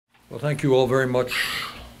Well, thank you all very much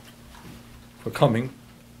for coming.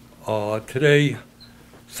 Today,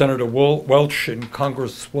 Senator Welch and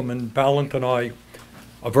Congresswoman Balint and I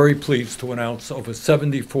are very pleased to announce over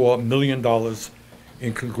 $74 million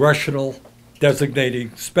in congressional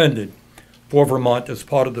designated spending for Vermont as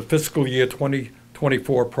part of the Fiscal Year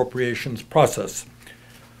 2024 appropriations process.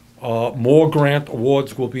 More grant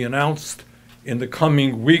awards will be announced in the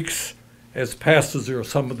coming weeks as passage of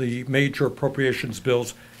some of the major appropriations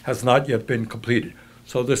bills has not yet been completed.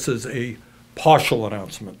 So this is a partial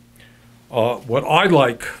announcement. What I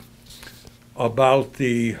like about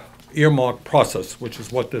the earmark process, which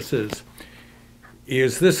is what this is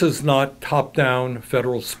this is not top-down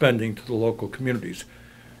federal spending to the local communities.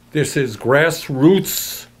 This is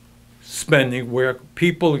grassroots spending where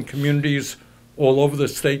people and communities all over the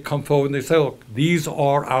state come forward and they say, look, these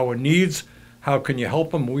are our needs. How can you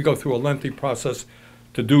help them? We go through a lengthy process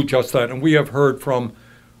to do just that. And we have heard from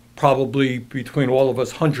probably between all of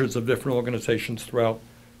us hundreds of different organizations throughout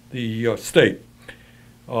the state.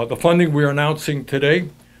 The funding we're announcing today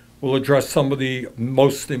will address some of the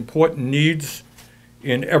most important needs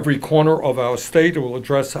in every corner of our state. It will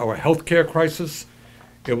address our healthcare crisis.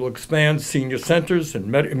 It will expand senior centers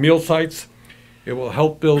and meal sites. It will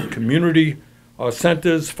help build community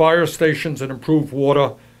centers, fire stations, and improve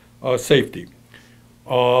water safety.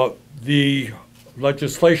 The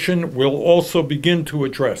legislation will also begin to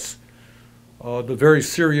address the very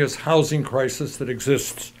serious housing crisis that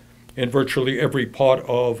exists in virtually every part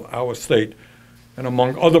of our state. And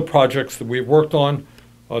among other projects that we've worked on,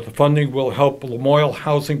 the funding will help Lamoille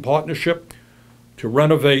Housing Partnership to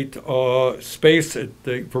renovate space at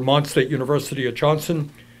the Vermont State University at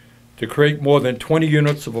Johnson, to create more than 20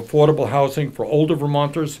 units of affordable housing for older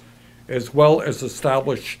Vermonters, as well as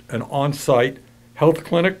establish an on-site health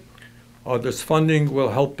clinic. This funding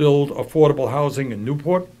will help build affordable housing in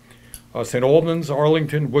Newport, St. Albans,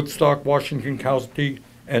 Arlington, Woodstock, Washington County,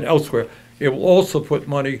 and elsewhere. It will also put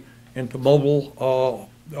money into mobile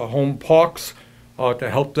home parks to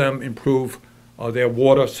help them improve their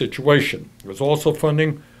water situation. There's also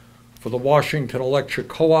funding for the Washington Electric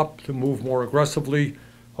Co-op to move more aggressively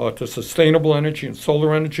to sustainable energy and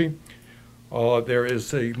solar energy. There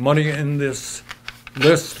is money in this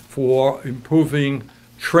list for improving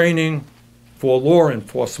training for law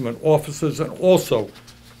enforcement officers and also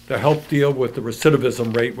to help deal with the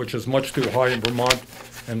recidivism rate, which is much too high in Vermont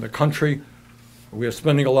and the country. We are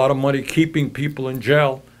spending a lot of money keeping people in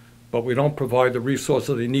jail, but we don't provide the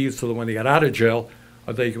resources they need so that when they get out of jail,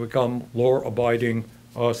 they can become law-abiding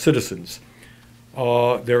citizens.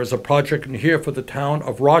 There is a project in here for the town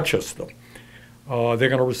of Rochester. They're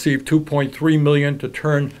going to receive $2.3 million to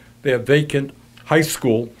turn their vacant high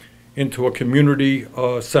school into a community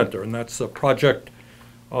center, and that's a project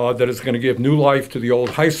that is going to give new life to the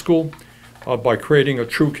old high school by creating a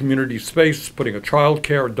true community space, putting a child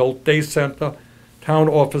care, adult day center, town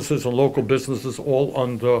offices, and local businesses all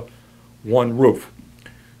under one roof.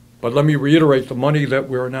 But let me reiterate, the money that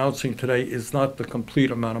we're announcing today is not the complete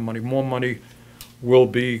amount of money. More money will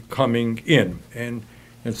be coming in. And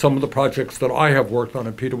in some of the projects that I have worked on,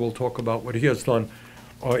 and Peter will talk about what he has done,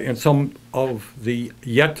 in some of the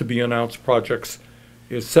yet-to-be-announced projects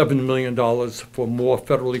is $7 million for more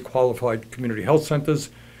federally qualified community health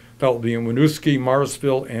centers. That will be in Winooski,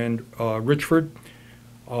 Morrisville, and Richford.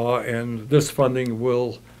 And this funding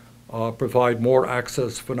will provide more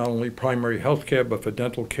access for not only primary health care, but for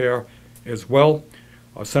dental care as well.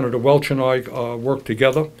 Senator Welch and I worked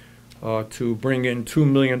together to bring in $2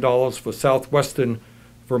 million for Southwestern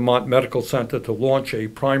Vermont Medical Center to launch a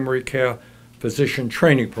primary care physician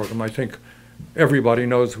training program. I think everybody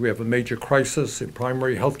knows we have a major crisis in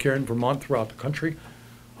primary health care in Vermont throughout the country.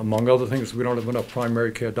 Among other things, we don't have enough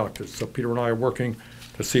primary care doctors. So Peter and I are working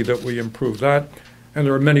to see that we improve that. And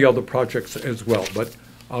there are many other projects as well. But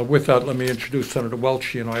with that, let me introduce Senator Welch.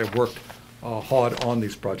 She and I have worked hard on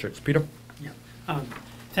these projects. Peter? Yeah.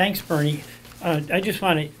 Thanks, Bernie. I just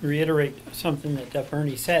want to reiterate something that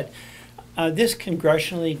Bernie said. This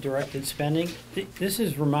congressionally directed spending, this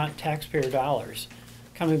is Vermont taxpayer dollars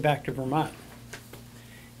coming back to Vermont.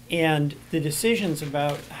 And the decisions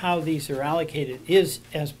about how these are allocated is,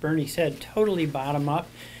 as Bernie said, totally bottom up.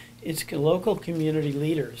 It's local community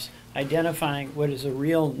leaders identifying what is a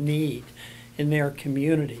real need in their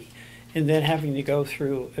community and then having to go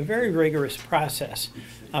through a very rigorous process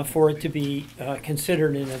for it to be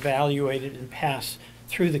considered and evaluated and pass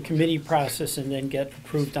through the committee process and then get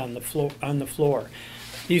approved on the floor.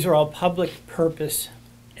 These are all public purpose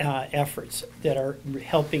efforts that are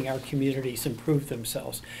helping our communities improve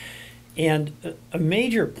themselves. And a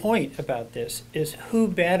major point about this is who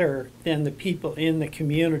better than the people in the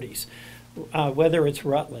communities, whether it's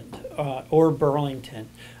Rutland or Burlington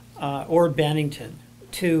or Bennington,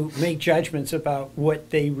 to make judgments about what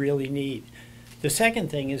they really need. The second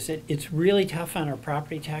thing is that it's really tough on our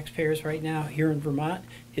property taxpayers right now here in Vermont.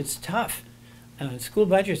 It's tough. School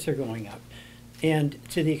budgets are going up. And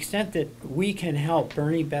to the extent that we can help,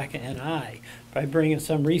 Bernie, Becca, and I, by bringing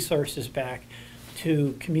some resources back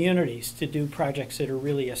to communities to do projects that are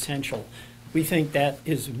really essential, we think that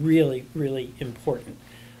is really, really important.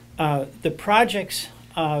 The projects,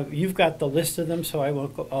 you've got the list of them, so I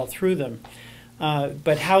won't go all through them.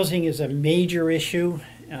 But housing is a major issue.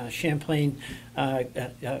 Champlain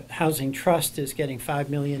Housing Trust is getting $5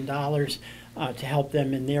 million to help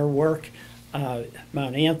them in their work.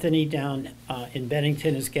 Mount Anthony down in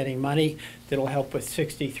Bennington is getting money that'll help with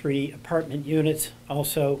 63 apartment units,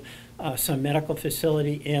 also some medical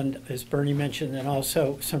facility, and as Bernie mentioned, then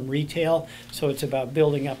also some retail. So it's about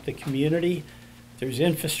building up the community. There's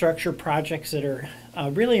infrastructure projects that are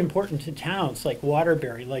really important to towns like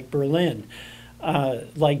Waterbury, like Berlin,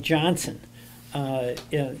 like Johnson,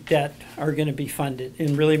 that are going to be funded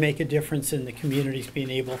and really make a difference in the communities being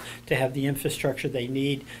able to have the infrastructure they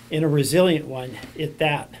need, in a resilient one at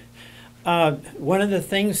that. One of the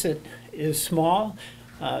things that is small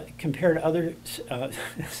compared to other,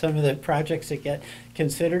 some of the projects that get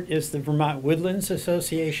considered is the Vermont Woodlands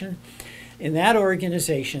Association. And that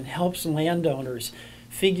organization helps landowners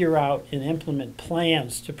figure out and implement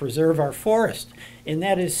plans to preserve our forest. And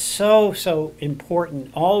that is so, so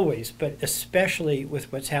important always, but especially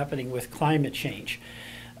with what's happening with climate change.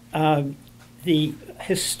 The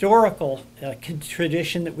historical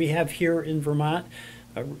tradition that we have here in Vermont,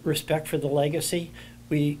 respect for the legacy,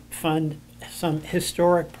 we fund some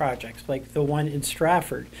historic projects like the one in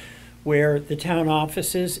Stratford, where the town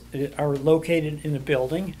offices are located in a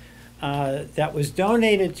building that was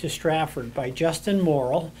donated to Stratford by Justin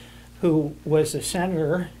Morrill, who was a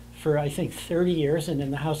senator for, I think, 30 years and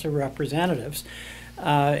in the House of Representatives,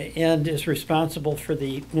 and is responsible for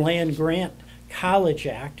the Land Grant College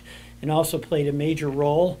Act, and also played a major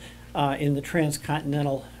role in the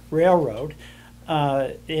Transcontinental Railroad.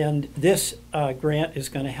 And this grant is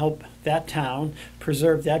going to help that town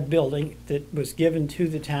preserve that building that was given to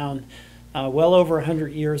the town well over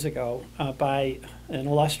 100 years ago by an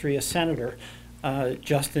illustrious senator,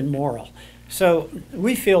 Justin Morrill. So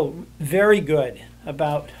we feel very good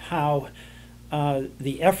about how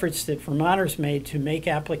the efforts that Vermonters made to make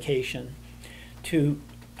application, to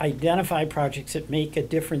identify projects that make a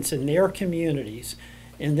difference in their communities,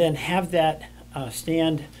 and then have that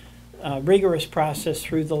stand rigorous process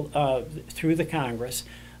through the Congress.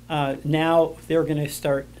 Now they're going to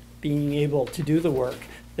start being able to do the work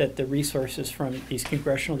that the resources from these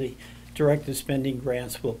congressionally directed spending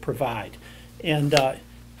grants will provide. And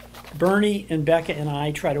Bernie and Becca and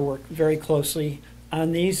I try to work very closely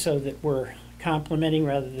on these so that we're complementing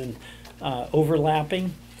rather than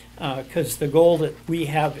overlapping, because the goal that we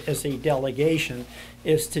have as a delegation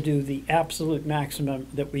is to do the absolute maximum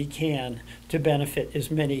that we can to benefit as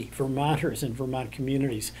many Vermonters and Vermont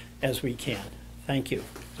communities as we can. Thank you.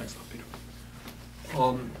 Thanks, Peter.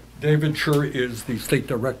 David Scher is the State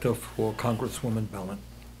Director for Congresswoman Balint.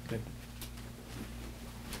 David.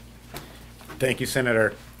 Thank you,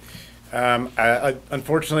 Senator.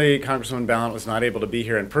 Unfortunately, Congresswoman Balint was not able to be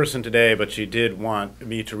here in person today, but she did want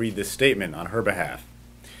me to read this statement on her behalf.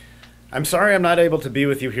 I'm sorry I'm not able to be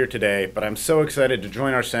with you here today, but I'm so excited to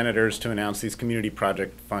join our senators to announce these community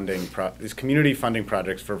funding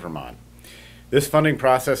projects for Vermont. This funding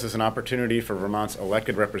process is an opportunity for Vermont's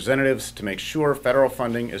elected representatives to make sure federal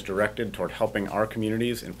funding is directed toward helping our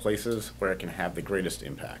communities in places where it can have the greatest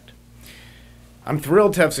impact. I'm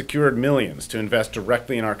thrilled to have secured millions to invest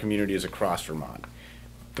directly in our communities across Vermont.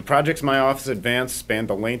 The projects my office advanced span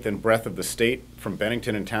the length and breadth of the state, from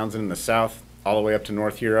Bennington and Townsend in the south, all the way up to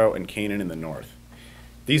North Hero and Canaan in the north.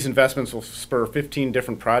 These investments will spur 15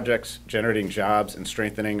 different projects, generating jobs and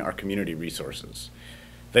strengthening our community resources.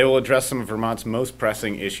 They will address some of Vermont's most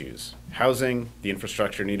pressing issues: housing, the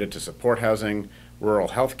infrastructure needed to support housing, rural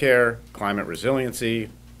health care, climate resiliency,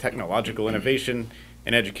 technological innovation,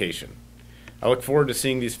 and education. I look forward to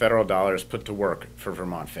seeing these federal dollars put to work for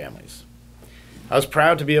Vermont families. I was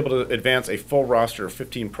proud to be able to advance a full roster of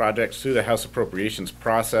 15 projects through the House appropriations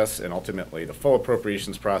process and ultimately the full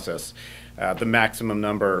appropriations process, the maximum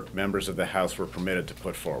number of members of the House were permitted to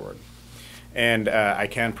put forward. And I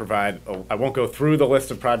can provide, I won't go through the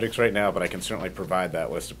list of projects right now, but I can certainly provide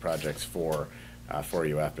that list of projects for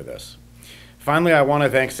you after this. Finally, I want to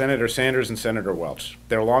thank Senator Sanders and Senator Welch.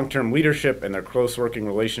 Their long-term leadership and their close working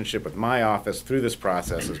relationship with my office through this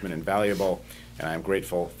process has been invaluable, and I am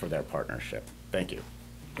grateful for their partnership. Thank you.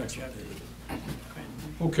 Thanks, David.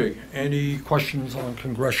 Okay, any questions on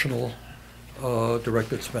congressional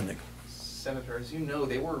directed spending? Senator, as you know,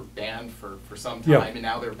 they were banned for some Yeah. time, and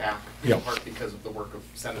now they're back in Yeah. part because of the work of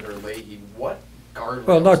Senator Leahy. What guardrails?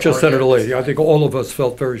 Well, not just are there Senator this Leahy. I time? think all of us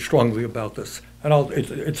felt very strongly about this. And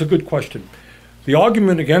it's a good question. The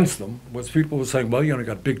argument against them was people were saying, well, you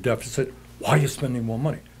got a big deficit. Why are you spending more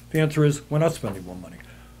money? The answer is, we're not spending more money.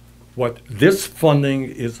 What this funding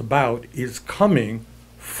is about is coming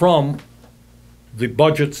from the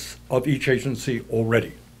budgets of each agency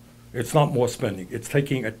already. It's not more spending. It's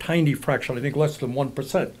taking a tiny fraction, I think less than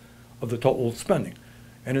 1% of the total spending.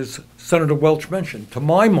 And as Senator Welch mentioned, to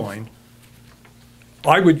my mind,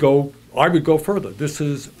 I would go further. This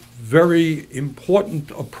is very important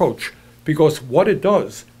approach because what it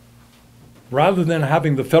does, rather than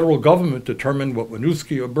having the federal government determine what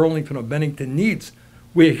Winooski or Burlington or Bennington needs,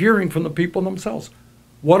 we're hearing from the people themselves.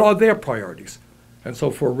 What are their priorities? And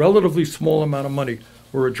so for a relatively small amount of money,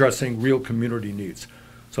 we're addressing real community needs.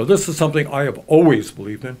 So this is something I have always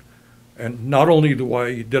believed in. And not only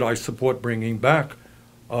did I support bringing back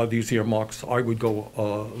these earmarks, I would go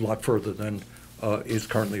a lot further than is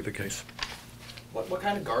currently the case. What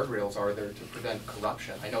kind of guardrails are there to prevent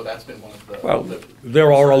corruption? I know that's been one of the. Well, the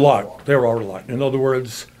there are a concerns lot. along. There are a lot. In other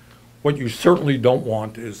words, what you certainly don't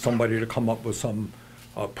want is somebody to come up with some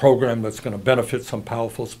program that's going to benefit some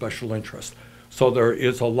powerful special interest. So there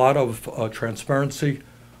is a lot of transparency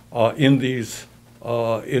in these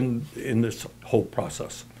in this whole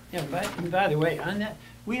process. Yeah, and by the way, on that,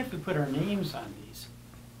 we have to put our names on these.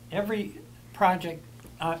 Every project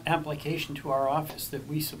application to our office that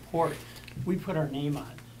we support, we put our name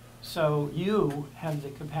on. So you have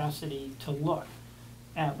the capacity to look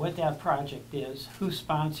at what that project is, who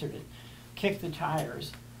sponsored it, kick the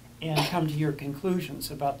tires, and come to your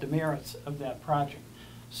conclusions about the merits of that project.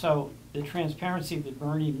 So the transparency that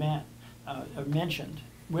Bernie mentioned,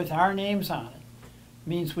 with our names on it,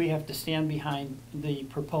 means we have to stand behind the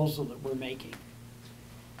proposal that we're making.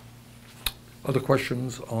 Other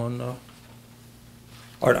questions on?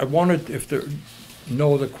 All right, I wanted, if there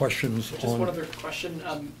no other questions Just on. one other question.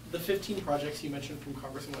 The 15 projects you mentioned from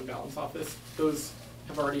Congresswoman Balint's office, those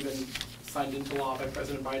have already been signed into law by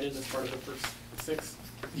President Biden as part of the first 6?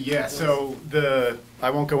 Yeah, so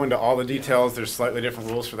I won't go into all the details. There's slightly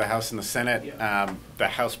different rules for the House and the Senate. Yeah. The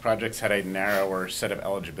House projects had a narrower set of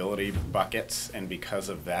eligibility buckets, and because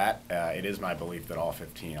of that, it is my belief that all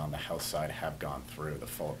 15 on the House side have gone through the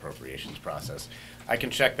full appropriations process. I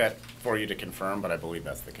can check that for you to confirm, but I believe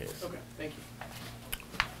that's the case. Okay, thank you.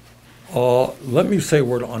 Let me say a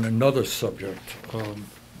word on another subject, and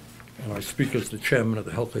I speak as the chairman of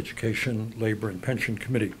the Health, Education, Labor, and Pension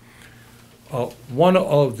Committee. One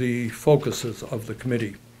of the focuses of the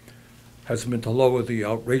committee has been to lower the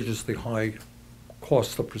outrageously high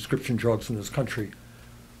cost of prescription drugs in this country,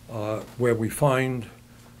 where we find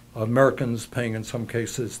Americans paying in some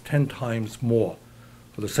cases 10 times more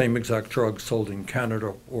for the same exact drug sold in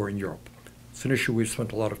Canada or in Europe. It's an issue we've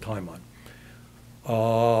spent a lot of time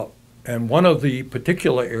on. And one of the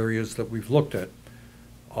particular areas that we've looked at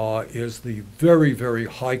is the very, very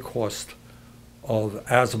high cost of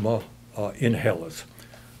asthma inhalers.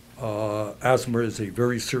 Asthma is a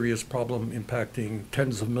very serious problem impacting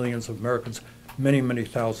tens of millions of Americans, many, many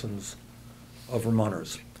thousands of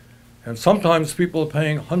Vermonters. And sometimes people are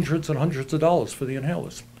paying hundreds and hundreds of dollars for the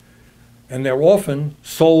inhalers. And they're often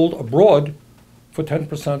sold abroad for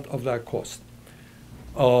 10% of that cost.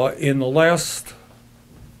 In the last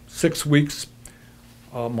 6 weeks,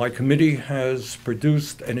 my committee has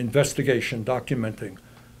produced an investigation documenting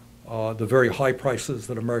the very high prices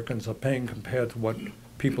that Americans are paying compared to what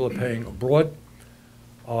people are paying abroad.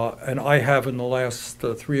 And I have, in the last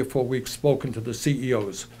 3 or 4 weeks, spoken to the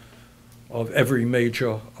CEOs of every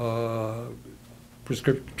major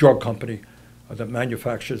prescription drug company that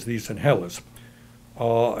manufactures these inhalers.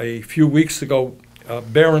 A few weeks ago,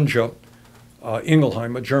 Boehringer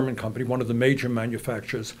Ingelheim, a German company, one of the major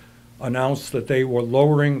manufacturers, announced that they were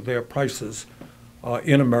lowering their prices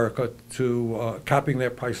in America to capping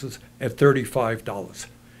their prices at $35,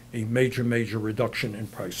 a major, major reduction in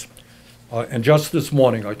price. And just this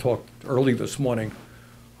morning, I talked early this morning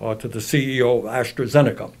to the CEO of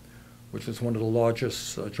AstraZeneca, which is one of the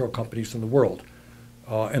largest drug companies in the world,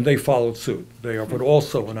 and they followed suit. They have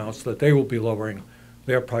also announced that they will be lowering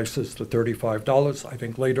their prices to $35. I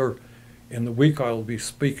think later in the week, I will be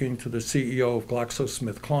speaking to the CEO of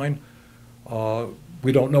GlaxoSmithKline.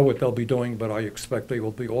 We don't know what they'll be doing, but I expect they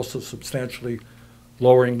will be also substantially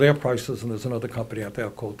lowering their prices, and there's another company out there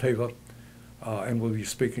called Teva, and we'll be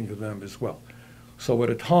speaking to them as well. So at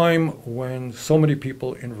a time when so many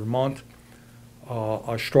people in Vermont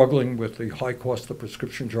are struggling with the high cost of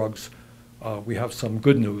prescription drugs, we have some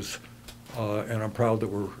good news, and I'm proud that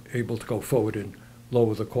we're able to go forward and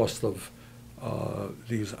lower the cost of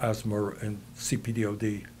these asthma and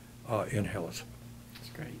CPDOD inhalers. That's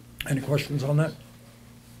great. Any questions on that?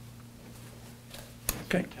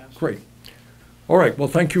 Okay, great. All right, well,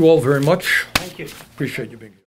 thank you all very much. Thank you. Appreciate you being here.